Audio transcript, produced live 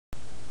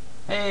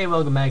Hey,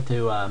 welcome back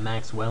to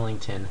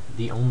Maxwellington,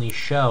 the only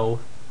show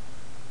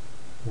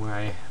where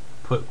I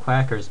put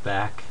Quackers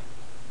back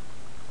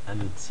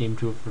and seem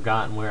to have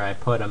forgotten where I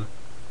put him.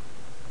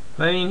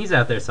 But I mean, he's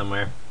out there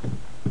somewhere.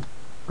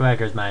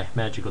 Quackers, my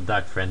magical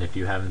duck friend, if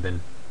you haven't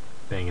been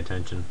paying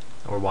attention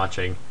or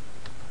watching.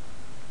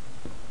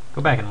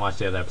 Go back and watch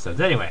the other episodes.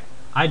 Anyway,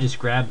 I just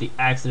grabbed the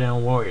accidental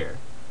warrior.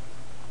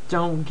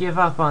 Don't give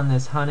up on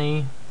this,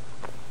 honey.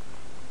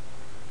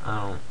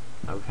 Oh,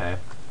 okay.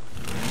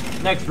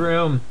 Next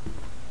room!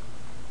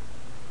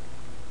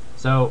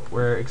 So,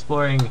 we're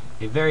exploring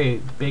a very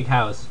big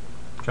house,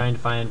 trying to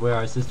find where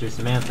our sister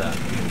Samantha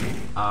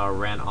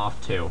ran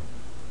off to.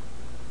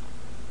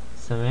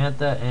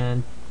 Samantha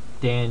and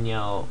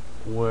Danielle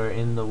were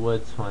in the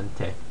woods one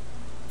day.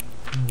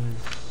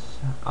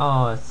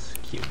 Oh, that's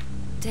cute.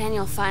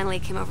 Daniel finally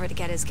came over to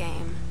get his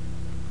game.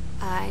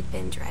 I'd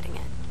been dreading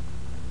it.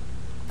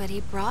 But he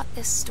brought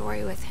this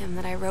story with him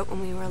that I wrote when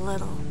we were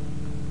little.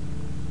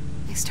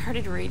 I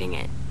started reading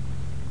it,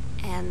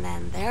 and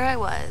then there I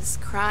was,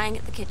 crying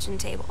at the kitchen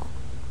table.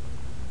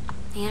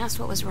 He asked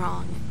what was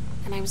wrong,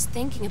 and I was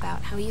thinking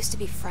about how we used to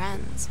be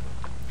friends,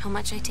 how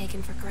much I'd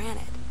taken for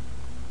granted.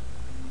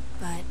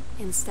 But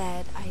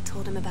instead, I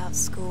told him about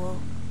school,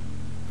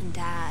 and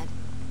Dad,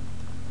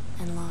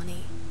 and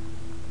Lonnie,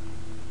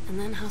 and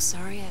then how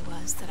sorry I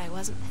was that I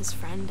wasn't his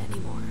friend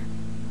anymore.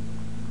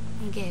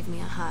 He gave me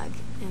a hug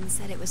and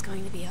said it was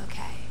going to be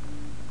okay.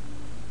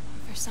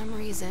 For some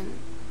reason,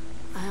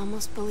 I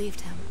almost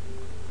believed him.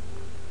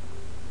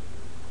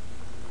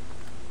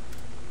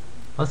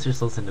 Let's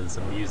just listen to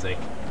some music.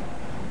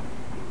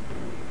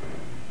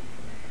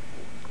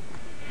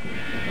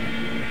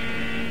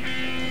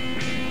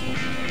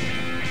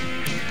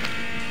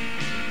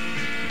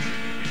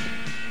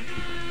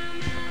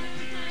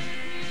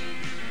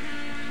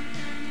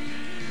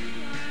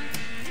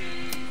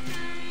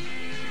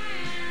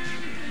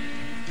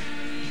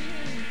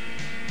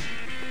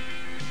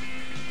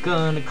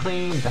 Gonna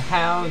clean the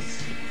house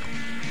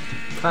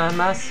to find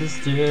my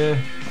sister.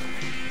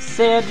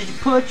 Said, did you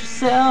put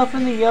yourself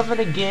in the oven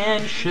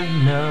again? You should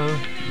know.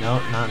 No,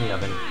 not in the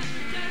oven.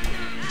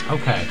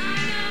 Okay.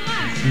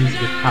 This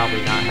music is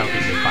probably not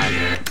helping me find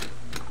her.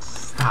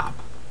 Stop.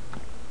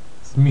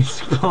 This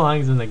music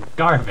belongs in the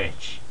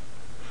garbage.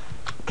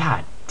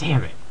 God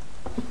damn it.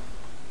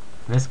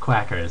 Miss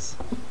Quackers.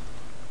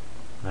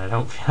 I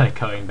don't feel like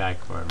going back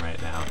for him right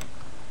now.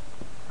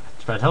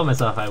 But I told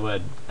myself I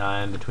would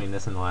in between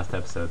this and the last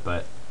episode,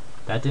 but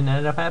that didn't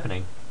end up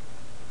happening.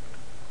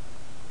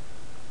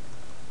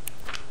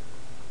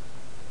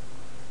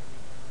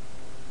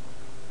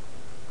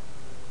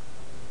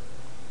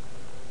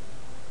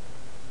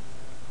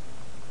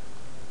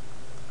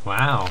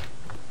 Wow,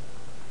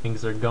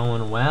 things are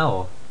going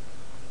well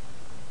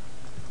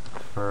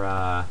for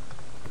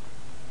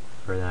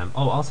them.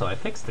 Oh, also I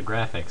fixed the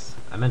graphics.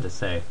 I meant to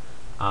say,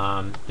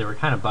 they were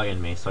kind of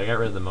bugging me, so I got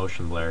rid of the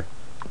motion blur,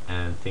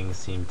 and things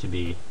seem to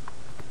be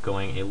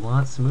going a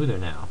lot smoother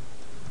now.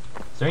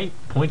 Is there any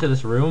point to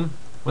this room?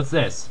 What's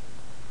this?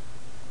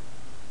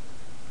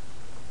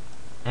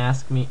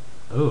 Ask me.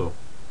 Ooh,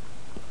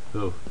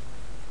 ooh,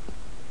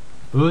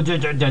 ooh,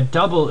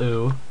 double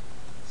ooh,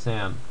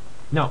 Sam.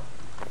 No.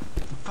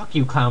 Fuck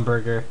you, Clown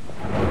Burger.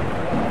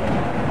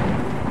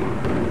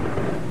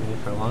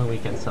 For a long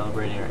weekend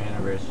celebrating our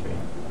anniversary.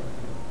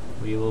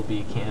 We will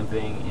be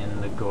camping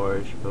in the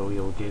gorge, but we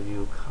will give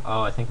you...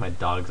 Oh, I think my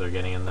dogs are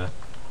getting in the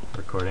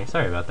recording.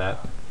 Sorry about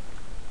that.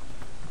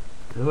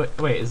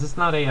 Wait, is this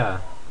not a,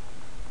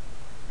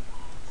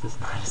 Is this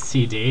not a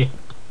CD?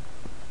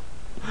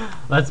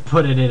 Let's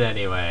put it in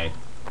anyway.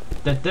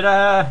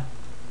 Da-da-da!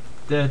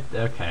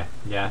 Okay,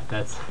 yeah,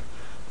 that's...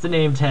 It's a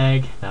name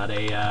tag, not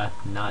a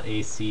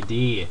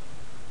CD.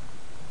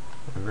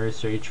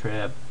 Anniversary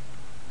trip,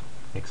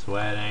 mixed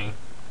wedding.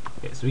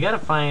 Okay, so we gotta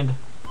find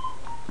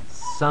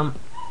some.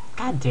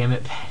 God damn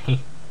it, Penny.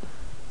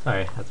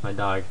 Sorry, that's my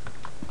dog.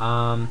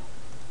 Lonnie,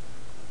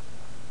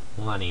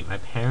 my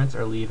parents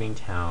are leaving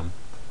town,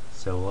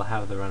 so we'll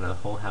have the run of the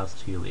whole house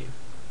till you leave.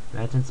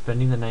 Imagine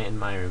spending the night in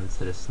my room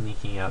instead of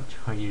sneaking out to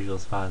our usual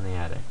spot in the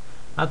attic.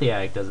 Not the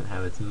attic doesn't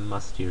have its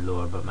musty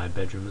lure, but my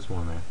bedroom is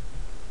warmer.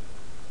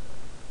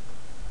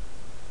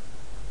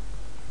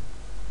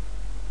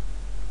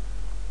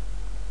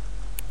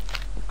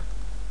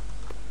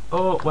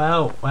 Oh,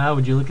 wow,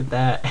 would you look at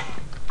that?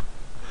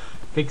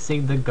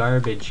 Fixing the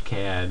garbage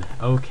can.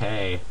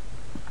 Okay.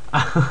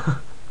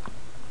 I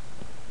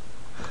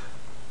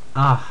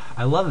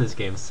love this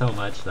game so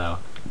much, though.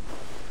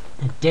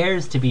 It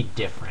dares to be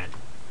different.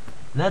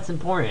 And that's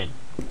important.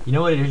 You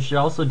know what it should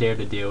also dare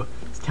to do?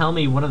 Is tell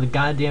me one of the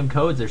goddamn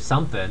codes or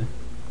something.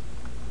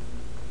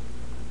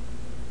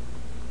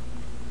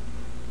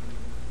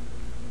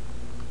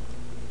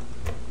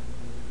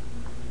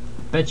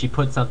 Bet you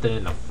put something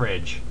in the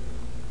fridge.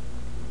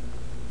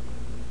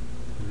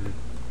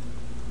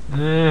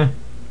 Meh.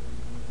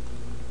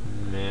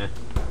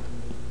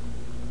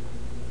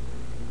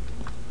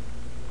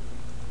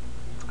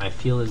 I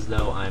feel as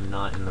though I'm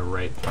not in the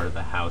right part of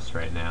the house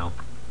right now.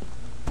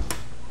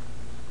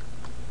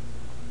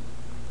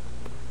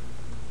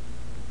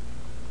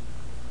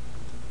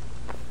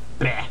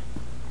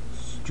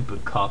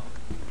 stupid cup.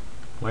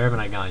 Where haven't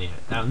I gone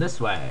yet? Down this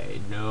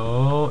way.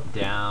 No.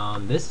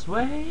 Down this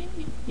way?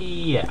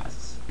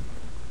 Yes.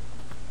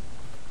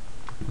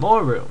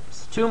 More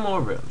rooms. 2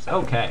 more rooms.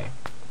 Okay.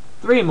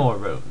 3 more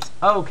rooms.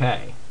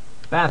 Okay.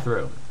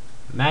 Bathroom.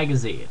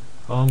 Magazine.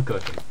 Home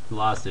cooking.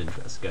 Lost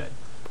interest. Good.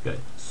 Good.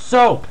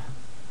 Soap!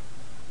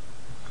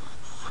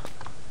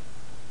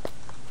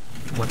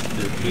 What's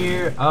through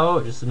here?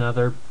 Oh, just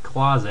another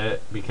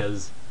closet,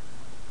 because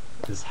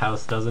this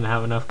house doesn't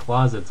have enough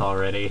closets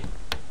already.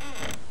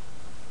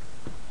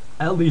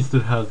 At least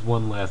it has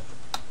one left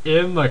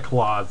in the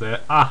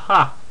closet.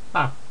 Aha!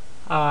 Ha!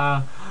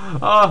 Ah!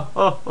 Oh!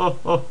 Oh! Oh!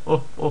 Oh!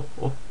 Oh! Oh!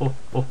 Oh!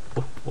 Oh!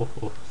 Oh! Oh!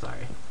 Oh!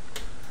 Sorry.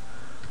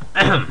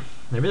 I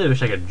really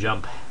wish I could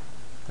jump.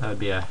 That would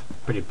be a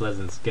pretty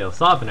pleasant skill.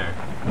 Softener.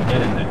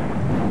 Get in there.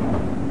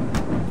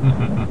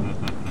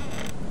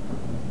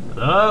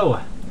 Hello?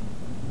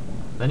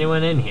 Is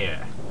anyone in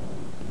here?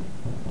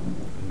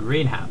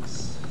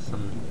 Greenhouse.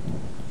 Some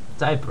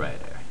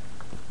typewriter.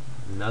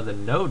 Another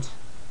note.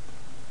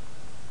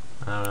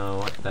 I don't know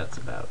what that's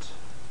about.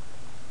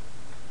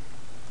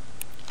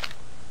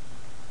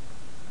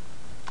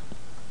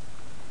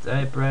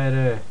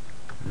 Typewriter.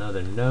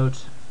 Another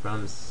note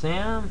from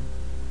Sam.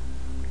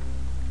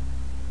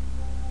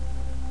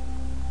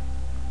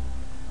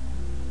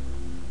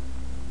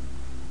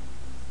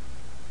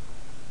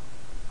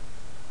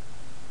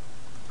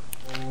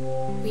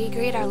 We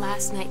agreed our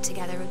last night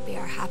together would be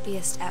our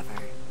happiest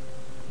ever,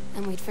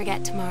 and we'd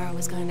forget tomorrow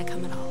was going to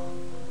come at all.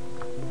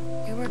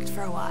 It worked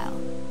for a while.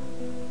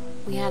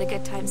 We had a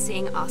good time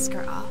seeing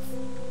Oscar off,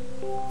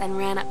 then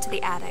ran up to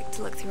the attic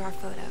to look through our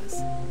photos,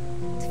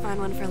 to find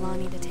one for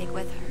Lonnie to take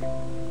with her.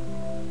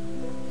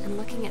 And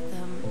looking at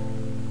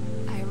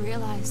them, I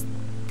realized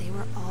they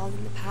were all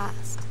in the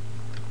past,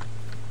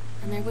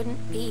 and there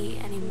wouldn't be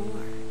any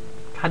more.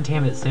 God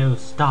damn it, Sam,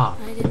 stop.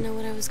 I didn't know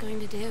what I was going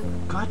to do.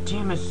 God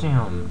damn it,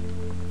 Sam.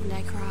 And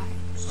I cried.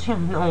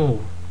 Sam,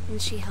 no.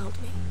 And she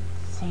held me.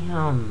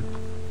 Sam.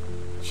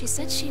 She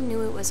said she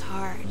knew it was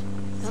hard,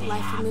 but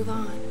life would move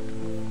on.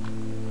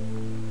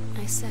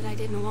 I said I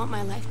didn't want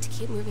my life to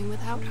keep moving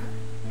without her.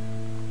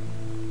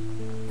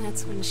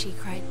 That's when she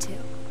cried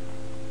too.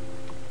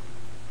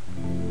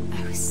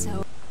 I was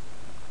so...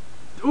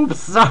 Oops,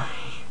 sorry.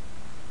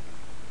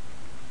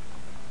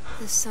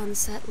 The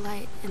sunset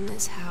light in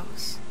this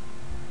house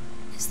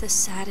is the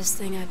saddest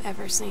thing I've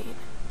ever seen.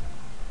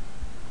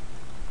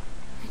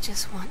 I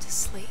just want to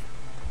sleep.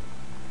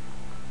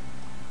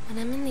 When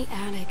I'm in the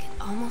attic,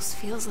 it almost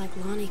feels like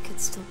Lonnie could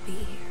still be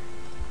here.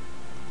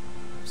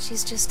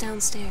 She's just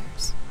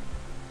downstairs.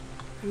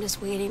 I'm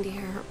just waiting to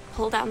hear her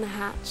pull down the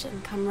hatch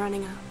and come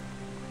running up.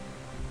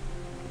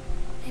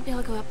 Maybe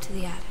I'll go up to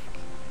the attic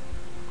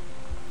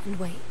and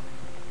wait.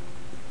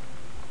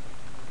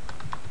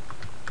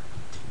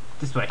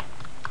 This way.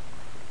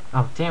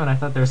 Oh, damn it, I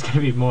thought there was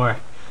gonna be more.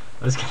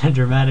 I was gonna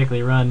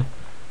dramatically run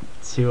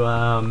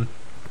to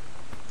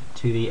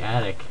the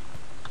attic.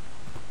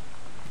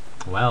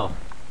 Well.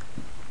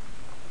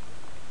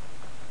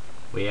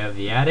 We have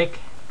the attic.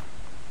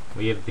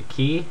 We have the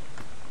key.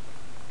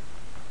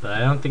 But I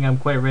don't think I'm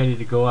quite ready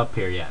to go up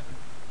here yet.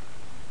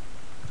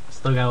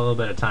 Still got a little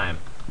bit of time.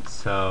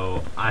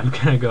 So I'm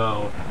gonna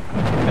go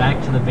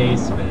back to the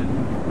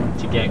basement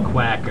to get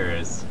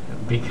Quackers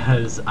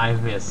because I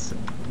miss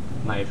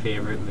my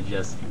favorite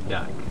majestic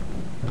duck.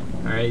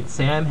 Alright,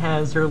 Sam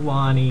has her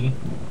Lonnie.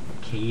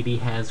 Katie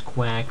has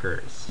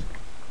Quackers.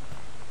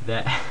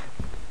 That...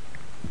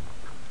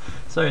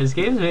 Sorry, this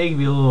game's making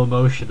me a little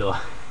emotional.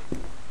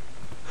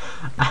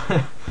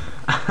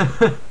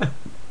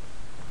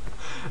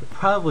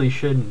 Probably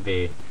shouldn't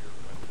be.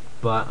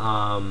 But,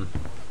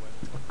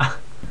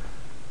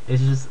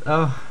 it's just,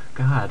 oh,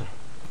 God.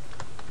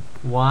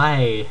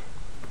 Why?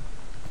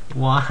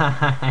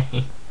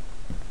 Why?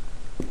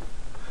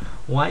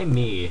 Why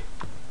me?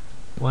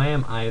 Why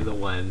am I the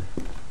one?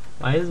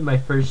 Why is my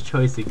first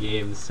choice of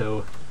game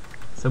so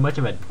much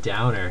of a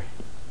downer?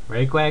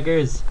 Right,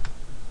 Quackers?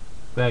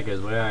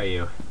 Quackers, where are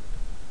you?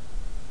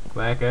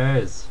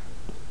 Quackers!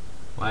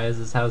 Why is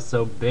this house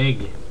so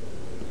big?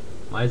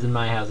 Why isn't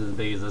my house as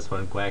big as this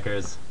one,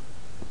 Quackers?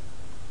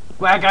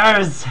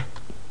 Quackers!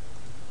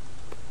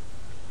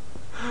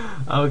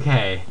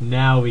 Okay,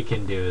 now we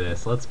can do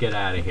this. Let's get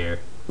out of here.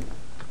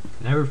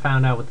 Never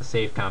found out what the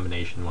safe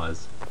combination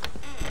was.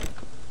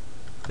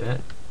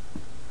 Did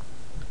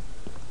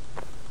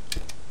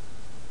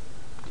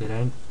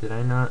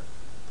I not?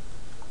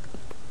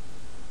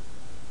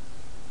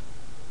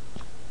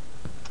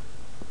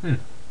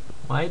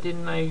 Why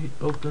didn't I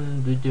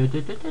open the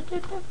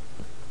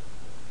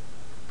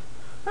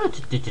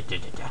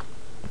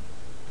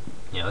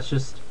yeah, let's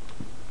just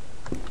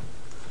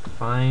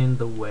find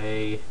the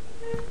way.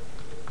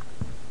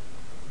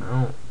 I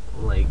don't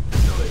like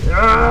noise.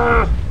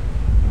 I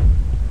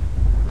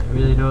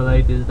really don't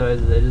like these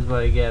noises. I just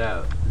want to get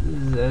out.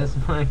 That's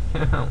my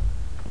count.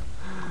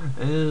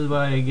 I just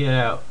want to get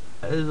out.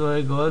 I just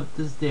want to go up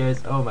the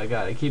stairs. Oh my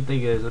god, I keep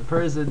thinking there's a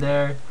person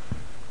there.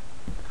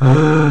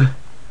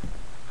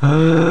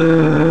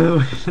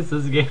 There's is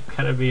this game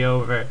gonna be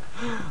over?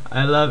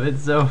 I love it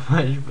so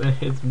much,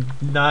 but it's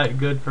not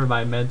good for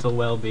my mental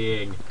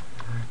well-being.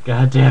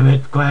 God damn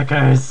it,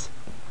 Quackers!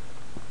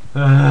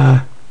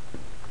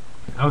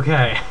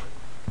 Okay.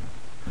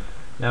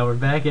 Now we're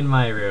back in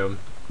my room,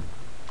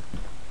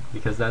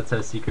 because that's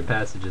how secret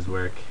passages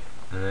work.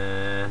 And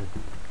then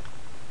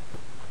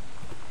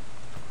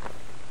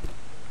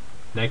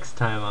next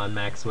time on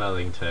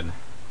Maxwellington,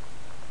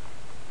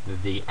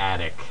 the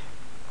attic.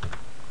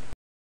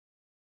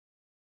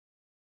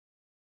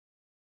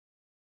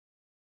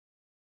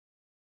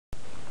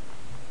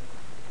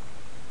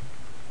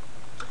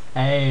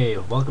 Hey,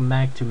 welcome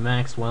back to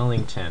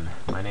Maxwellington.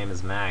 My name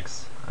is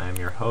Max. I am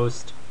your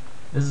host.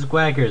 This is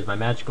Quackers, my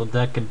magical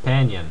duck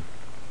companion.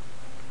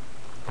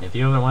 If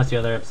you haven't watched the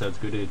other episodes,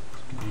 go to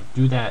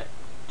do that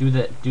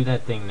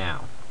thing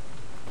now.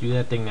 Do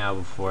that thing now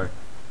before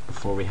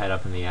we head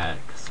up in the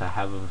attic. 'Cause I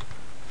have a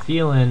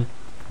feeling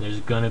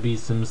there's gonna be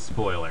some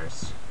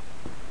spoilers.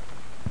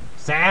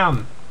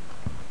 Sam,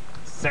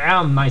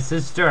 my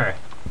sister.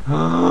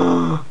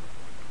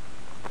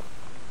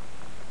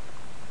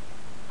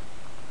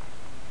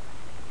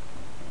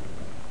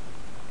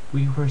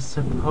 We were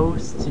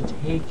supposed to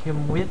take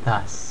him with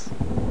us.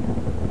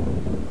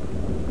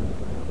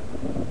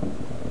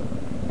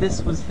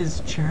 This was his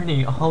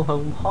journey all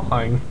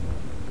along.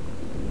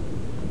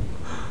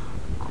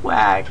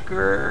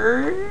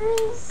 Quackers!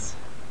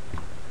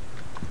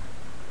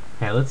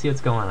 Okay, let's see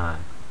what's going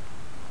on.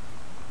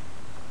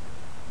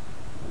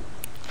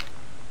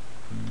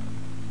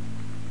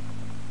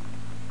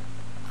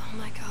 Oh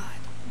my god.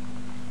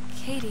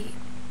 Katie.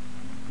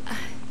 I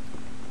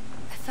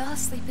fell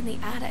asleep in the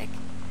attic.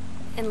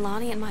 And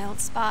Lonnie in my old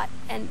spot,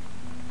 and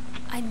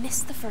I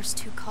missed the first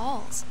 2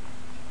 calls.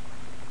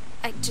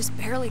 I just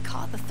barely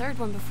caught the 3rd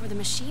one before the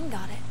machine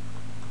got it.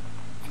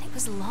 And it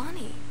was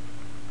Lonnie,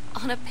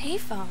 on a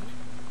payphone.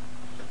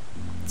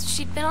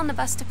 She'd been on the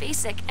bus to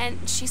basic,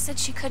 and she said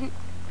she couldn't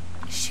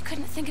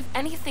think of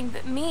anything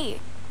but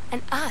me,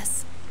 and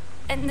us,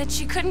 and that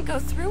she couldn't go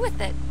through with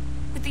it,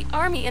 with the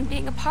army and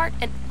being apart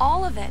and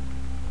all of it.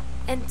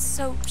 And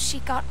so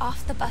she got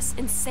off the bus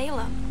in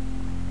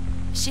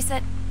Salem. She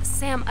said,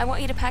 "Sam, I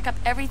want you to pack up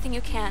everything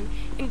you can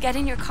and get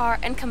in your car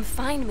and come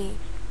find me.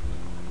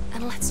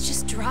 And let's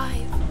just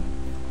drive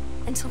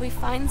until we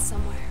find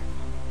somewhere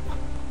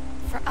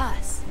for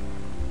us."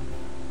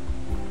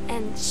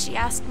 And she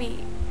asked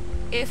me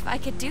if I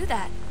could do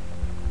that.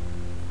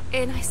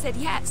 And I said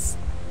yes.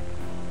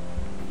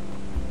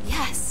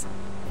 Yes.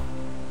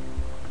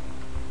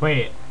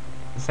 Wait,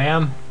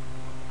 Sam?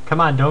 Come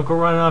on, don't go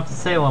running off to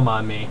Salem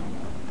on me.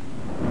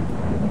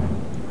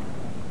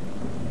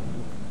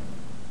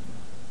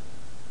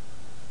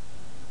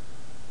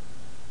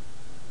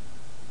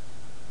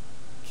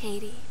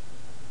 Katie,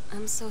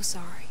 I'm so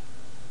sorry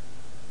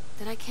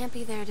that I can't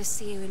be there to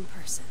see you in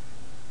person,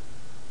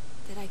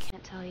 that I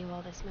can't tell you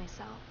all this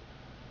myself.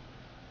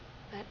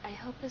 But I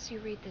hope as you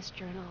read this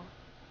journal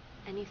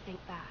and you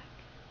think back,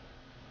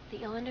 that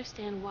you'll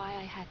understand why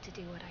I had to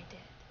do what I did.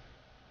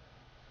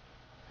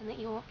 And that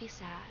you won't be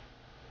sad,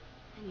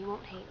 and you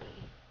won't hate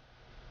me,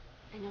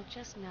 and you'll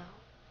just know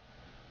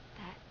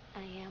that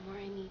I am where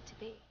I need to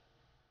be.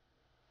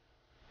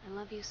 I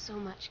love you so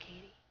much,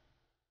 Katie.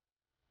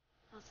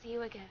 I'll see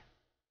you again.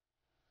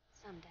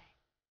 Someday.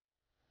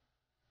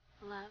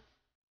 Love,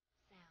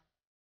 Sam.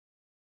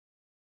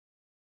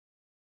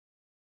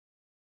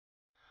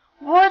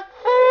 What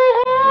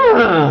the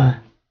hell?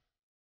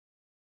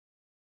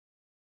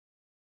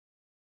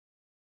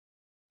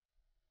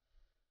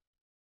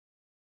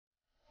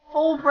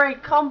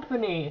 Fulbright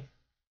Company.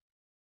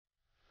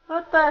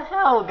 What the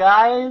hell,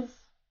 guys?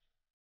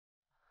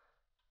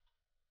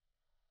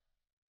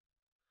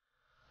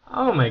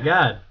 Oh my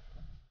god.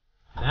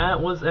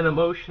 That was an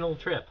emotional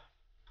trip.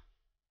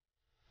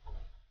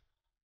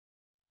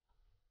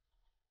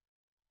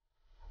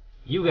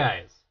 You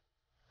guys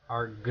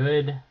are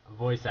good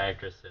voice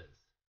actresses.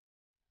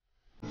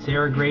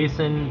 Sarah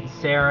Grayson,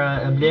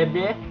 Sarah blah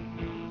blah.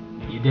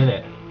 You did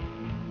it.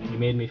 You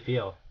made me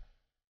feel.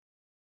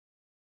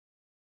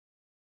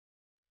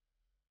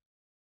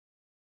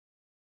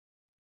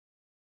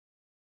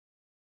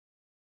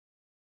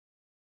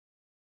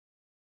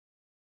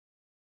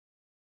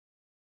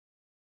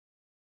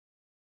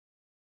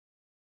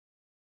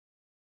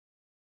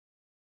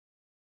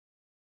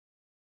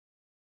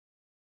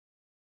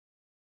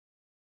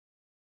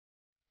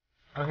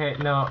 Okay,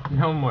 no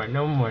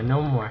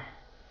more.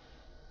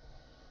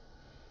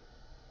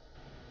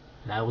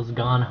 That was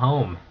Gone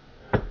Home.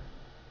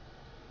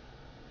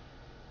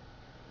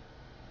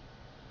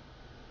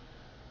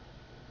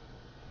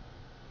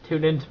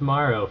 Tune in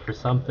tomorrow for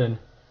something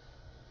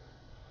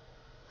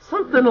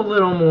a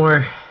little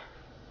more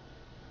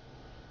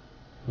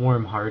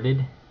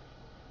warm-hearted.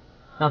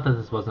 Not that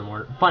this wasn't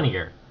more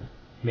funnier,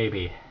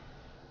 maybe.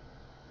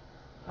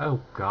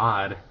 Oh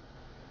god.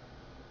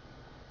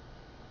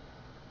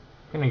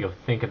 I'm gonna go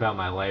think about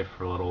my life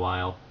for a little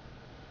while.